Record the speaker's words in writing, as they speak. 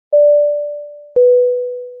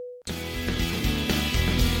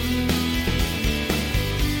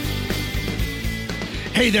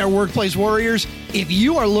Hey there, workplace warriors. If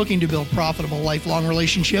you are looking to build profitable, lifelong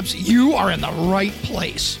relationships, you are in the right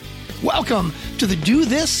place. Welcome to the Do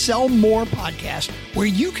This, Sell More podcast, where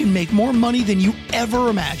you can make more money than you ever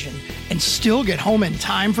imagined and still get home in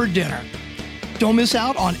time for dinner. Don't miss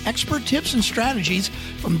out on expert tips and strategies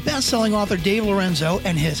from best-selling author Dave Lorenzo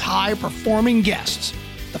and his high-performing guests.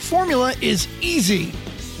 The formula is easy.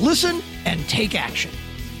 Listen and take action.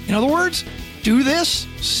 In other words, do this,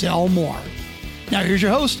 sell more. Now here's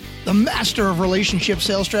your host, the master of relationship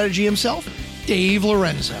sales strategy himself, Dave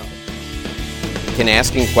Lorenzo. Can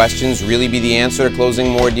asking questions really be the answer to closing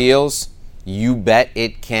more deals? You bet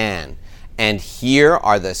it can. And here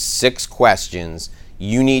are the 6 questions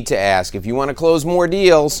you need to ask if you want to close more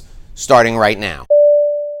deals, starting right now.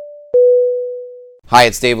 Hi,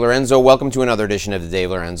 it's Dave Lorenzo. Welcome to another edition of the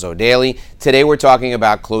Dave Lorenzo Daily. Today we're talking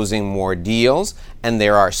about closing more deals, and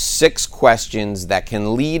there are 6 questions that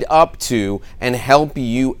can lead up to and help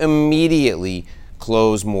you immediately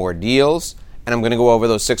close more deals. And I'm going to go over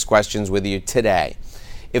those 6 questions with you today.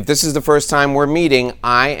 If this is the first time we're meeting,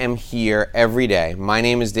 I am here every day. My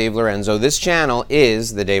name is Dave Lorenzo. This channel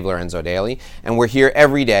is the Dave Lorenzo Daily, and we're here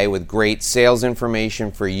every day with great sales information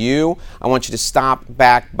for you. I want you to stop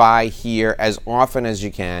back by here as often as you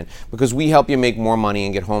can because we help you make more money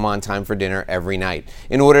and get home on time for dinner every night.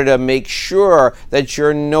 In order to make sure that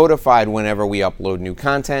you're notified whenever we upload new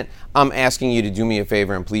content, I'm asking you to do me a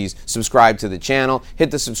favor and please subscribe to the channel, hit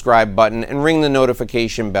the subscribe button, and ring the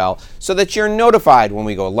notification bell so that you're notified when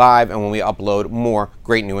we go live and when we upload more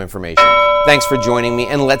great new information. Thanks for joining me,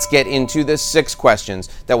 and let's get into the 6 questions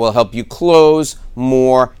that will help you close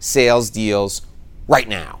more sales deals right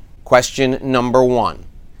now. Question number 1.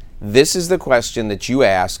 This is the question that you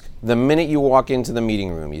ask the minute you walk into the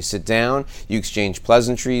meeting room. You sit down, you exchange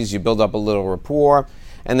pleasantries, you build up a little rapport,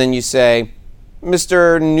 and then you say,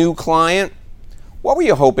 Mr. New Client, what were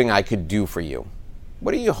you hoping I could do for you?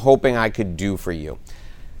 What are you hoping I could do for you?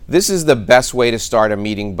 This is the best way to start a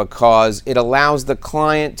meeting because it allows the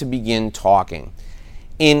client to begin talking.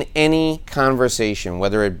 In any conversation,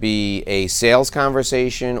 whether it be a sales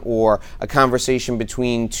conversation or a conversation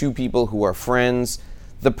between 2 people who are friends,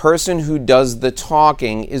 the person who does the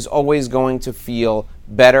talking is always going to feel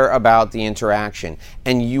better about the interaction,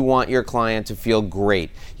 and you want your client to feel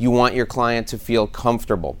great. You want your client to feel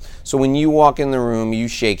comfortable. So when you walk in the room, you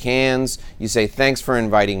shake hands, you say, thanks for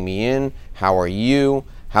inviting me in. How are you?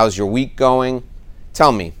 How's your week going?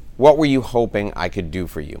 Tell me, what were you hoping I could do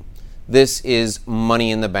for you? This is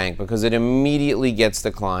money in the bank because it immediately gets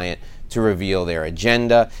the client to reveal their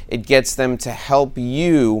agenda. It gets them to help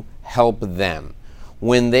you help them.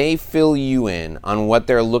 When they fill you in on what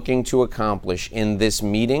they're looking to accomplish in this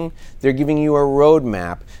meeting, they're giving you a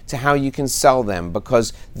roadmap to how you can sell them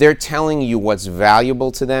because they're telling you what's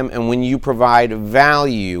valuable to them, and when you provide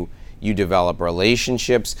value, you develop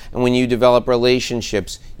relationships, and when you develop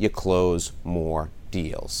relationships, you close more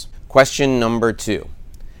deals. Question number 2.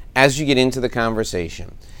 As you get into the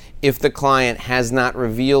conversation, if the client has not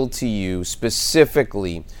revealed to you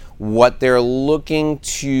specifically what they're looking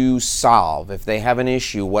to solve, if they have an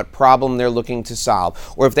issue, what problem they're looking to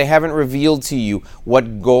solve, or if they haven't revealed to you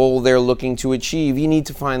what goal they're looking to achieve, you need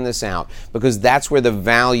to find this out because that's where the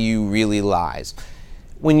value really lies.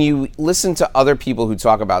 When you listen to other people who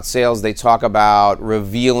talk about sales, they talk about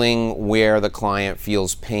revealing where the client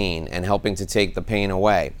feels pain and helping to take the pain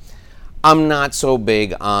away. I'm not so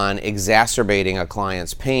big on exacerbating a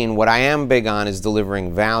client's pain. What I am big on is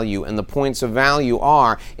delivering value, and the points of value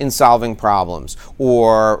are in solving problems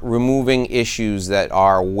or removing issues that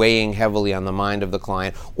are weighing heavily on the mind of the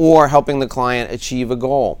client or helping the client achieve a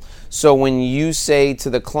goal. So when you say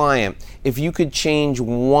to the client, if you could change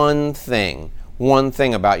one thing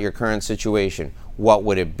about your current situation, what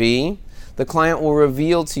would it be? The client will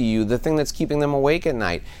reveal to you the thing that's keeping them awake at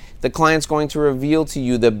night. The client's going to reveal to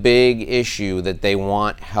you the big issue that they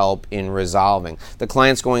want help in resolving. The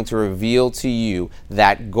client's going to reveal to you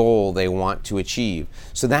that goal they want to achieve.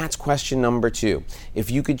 So that's question number 2.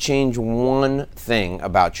 If you could change one thing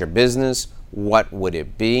about your business, what would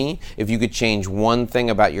it be? If you could change one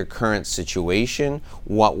thing about your current situation,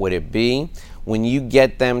 what would it be? When you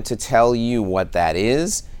get them to tell you what that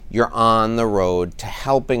is, you're on the road to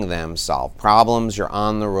helping them solve problems. You're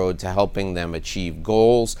on the road to helping them achieve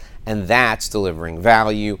goals, and that's delivering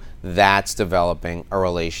value. That's developing a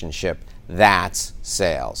relationship. That's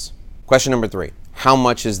sales. Question number 3, how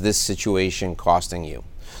much is this situation costing you?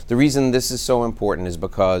 The reason this is so important is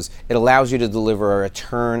because it allows you to deliver a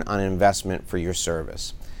return on investment for your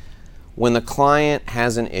service. When the client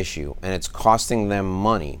has an issue and it's costing them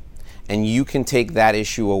money, and you can take that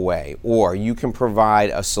issue away, or you can provide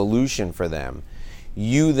a solution for them,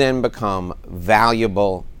 you then become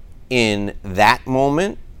valuable in that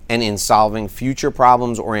moment and in solving future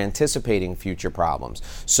problems or anticipating future problems.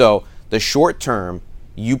 So the short term,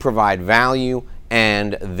 you provide value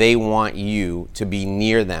and they want you to be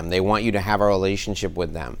near them. They want you to have a relationship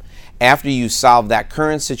with them. After you solve that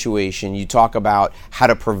current situation, you talk about how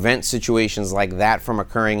to prevent situations like that from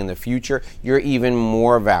occurring in the future. You're even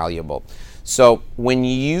more valuable. So when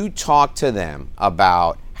you talk to them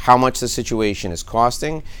about how much the situation is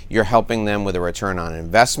costing, you're helping them with a return on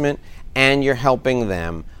investment, and you're helping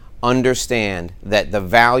them understand that the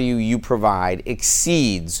value you provide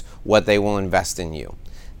exceeds what they will invest in you.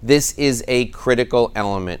 This is a critical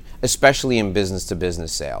element, especially in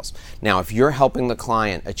business-to-business sales. Now, if you're helping the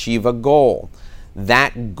client achieve a goal,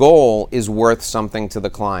 that goal is worth something to the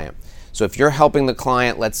client. So if you're helping the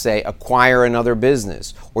client, let's say, acquire another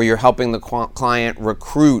business, or you're helping the client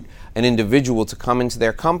recruit an individual to come into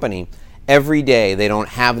their company, every day they don't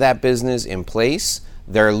have that business in place,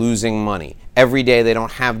 they're losing money. Every day they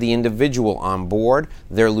don't have the individual on board,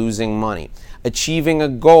 they're losing money. Achieving a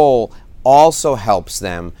goal also helps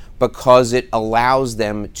them because it allows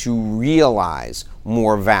them to realize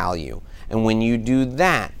more value. And when you do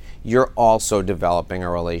that, you're also developing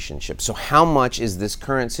a relationship. So how much is this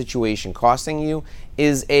current situation costing you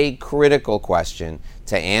is a critical question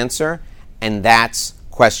to answer, and that's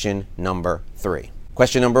question number 3.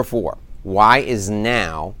 Question number 4, why is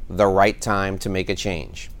now the right time to make a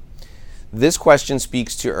change? This question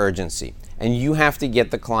speaks to urgency, and you have to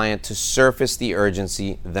get the client to surface the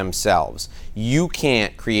urgency themselves. You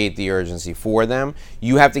can't create the urgency for them.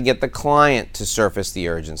 You have to get the client to surface the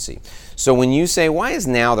urgency. So when you say, why is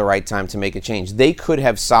now the right time to make a change? They could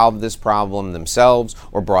have solved this problem themselves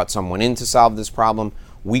or brought someone in to solve this problem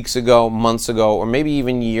weeks ago, months ago, or maybe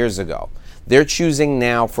even years ago. They're choosing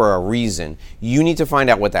now for a reason. You need to find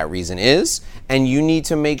out what that reason is, and you need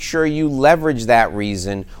to make sure you leverage that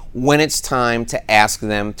reason when it's time to ask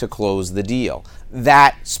them to close the deal.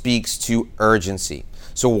 That speaks to urgency.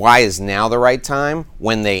 So why is now the right time?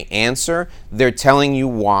 When they answer, they're telling you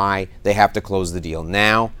why they have to close the deal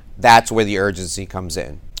now. That's where the urgency comes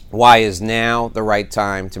in. Why is now the right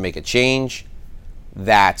time to make a change?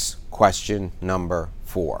 That's question number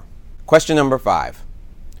 4. Question number 5.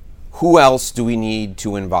 Who else do we need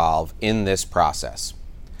to involve in this process?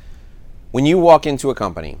 When you walk into a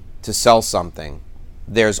company to sell something,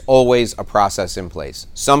 there's always a process in place.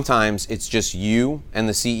 Sometimes it's just you and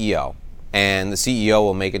the CEO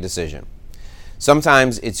will make a decision.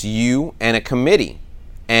 Sometimes it's you and a committee,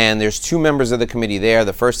 and there's 2 members of the committee there.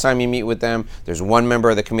 The first time you meet with them, there's 1 member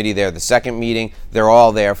of the committee there the second meeting. They're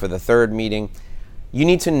all there for the third meeting. You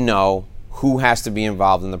need to know who has to be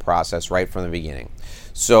involved in the process right from the beginning.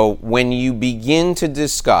 So when you begin to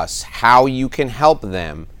discuss how you can help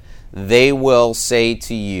them, they will say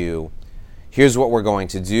to you, here's what we're going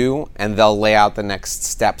to do, and they'll lay out the next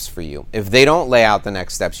steps for you. If they don't lay out the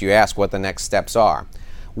next steps, you ask what the next steps are.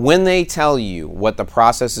 When they tell you what the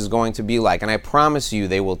process is going to be like, and I promise you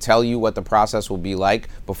they will tell you what the process will be like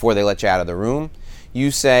before they let you out of the room,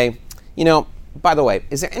 you say, by the way,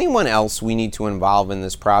 is there anyone else we need to involve in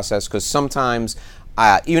this process? Because sometimes,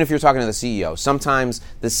 even if you're talking to the CEO, sometimes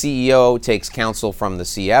the CEO takes counsel from the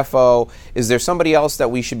CFO. Is there somebody else that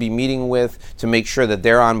we should be meeting with to make sure that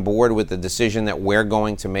they're on board with the decision that we're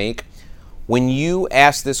going to make? When you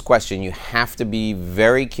ask this question, you have to be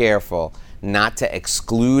very careful not to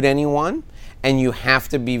exclude anyone, and you have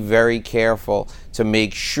to be very careful to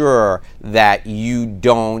make sure that you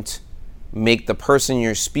don't make the person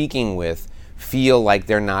you're speaking with feel like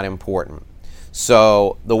they're not important.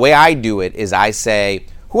 So the way I do it is I say,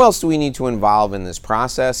 who else do we need to involve in this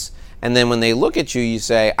process? And then when they look at you, you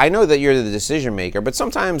say, I know that you're the decision maker, but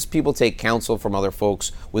sometimes people take counsel from other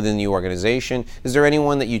folks within the organization. Is there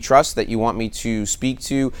anyone that you trust that you want me to speak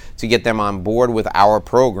to get them on board with our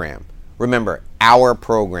program? Remember, our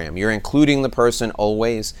program. You're including the person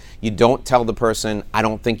always. You don't tell the person, I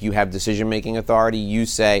don't think you have decision-making authority. You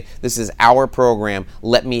say, this is our program.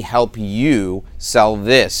 Let me help you sell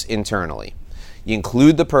this internally. You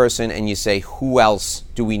include the person and you say, who else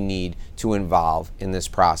do we need to involve in this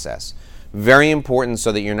process? Very important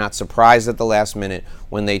so that you're not surprised at the last minute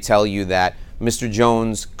when they tell you that Mr.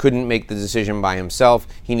 Jones couldn't make the decision by himself.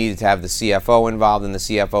 He needed to have the CFO involved, and the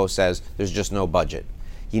CFO says there's just no budget.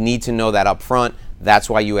 You need to know that up front. That's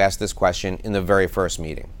why you ask this question in the very first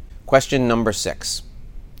meeting. Question number 6.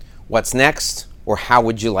 What's next, or how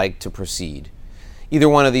would you like to proceed? Either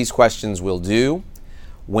one of these questions will do.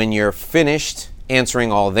 When you're finished answering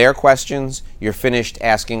all their questions, you're finished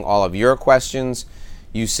asking all of your questions,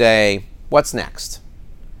 you say, what's next?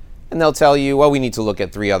 and they'll tell you, well, we need to look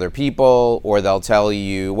at 3 other people, or they'll tell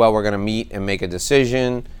you, well, we're going to meet and make a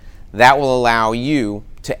decision. That will allow you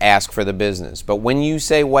to ask for the business. But when you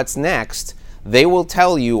say what's next, they will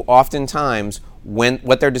tell you oftentimes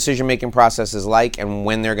what their decision-making process is like and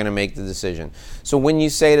when they're going to make the decision. So when you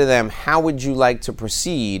say to them, how would you like to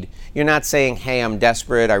proceed, you're not saying, hey, I'm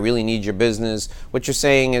desperate, I really need your business. What you're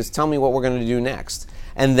saying is, tell me what we're going to do next.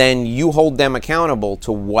 And then you hold them accountable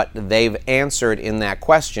to what they've answered in that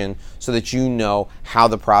question so that you know how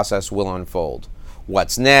the process will unfold.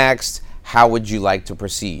 What's next? How would you like to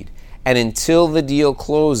proceed? And until the deal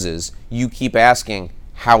closes, you keep asking,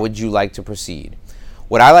 how would you like to proceed?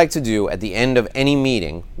 What I like to do at the end of any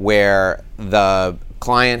meeting where the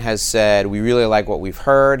client has said, we really like what we've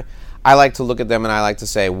heard, I like to look at them and I like to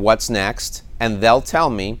say, what's next? And they'll tell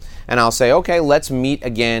me, and I'll say, okay, let's meet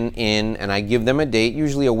again and I give them a date,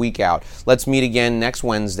 usually a week out. Let's meet again next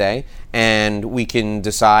Wednesday, and we can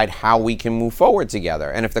decide how we can move forward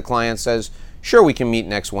together. And if the client says, sure, we can meet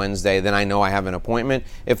next Wednesday, then I know I have an appointment.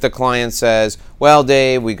 If the client says, well,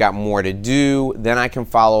 Dave, we've got more to do, then I can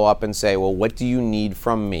follow up and say, well, what do you need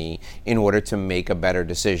from me in order to make a better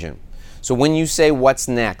decision? So when you say what's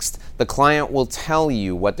next, the client will tell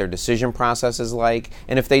you what their decision process is like.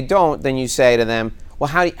 And if they don't, then you say to them, well,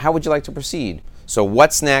 how would you like to proceed? So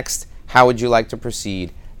what's next? How would you like to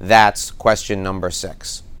proceed? That's question number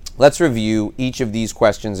 6. Let's review each of these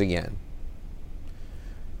questions again.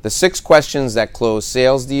 The 6 questions that close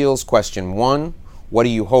sales deals. Question 1, what are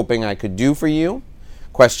you hoping I could do for you?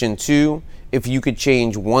 Question 2, if you could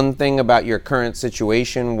change one thing about your current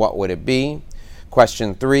situation, what would it be?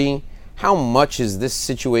 Question 3, how much is this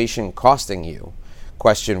situation costing you?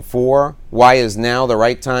 Question 4, why is now the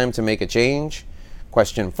right time to make a change?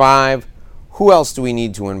 Question 5, who else do we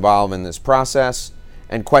need to involve in this process?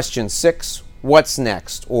 And question 6, what's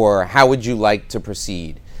next, or how would you like to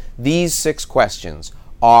proceed? These 6 questions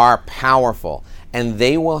are powerful, and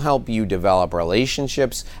they will help you develop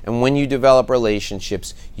relationships, and when you develop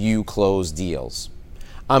relationships, you close deals.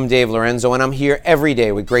 I'm Dave Lorenzo, and I'm here every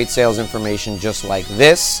day with great sales information just like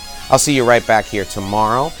this. I'll see you right back here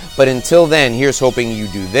tomorrow, but until then, here's hoping you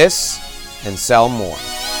do this and sell more.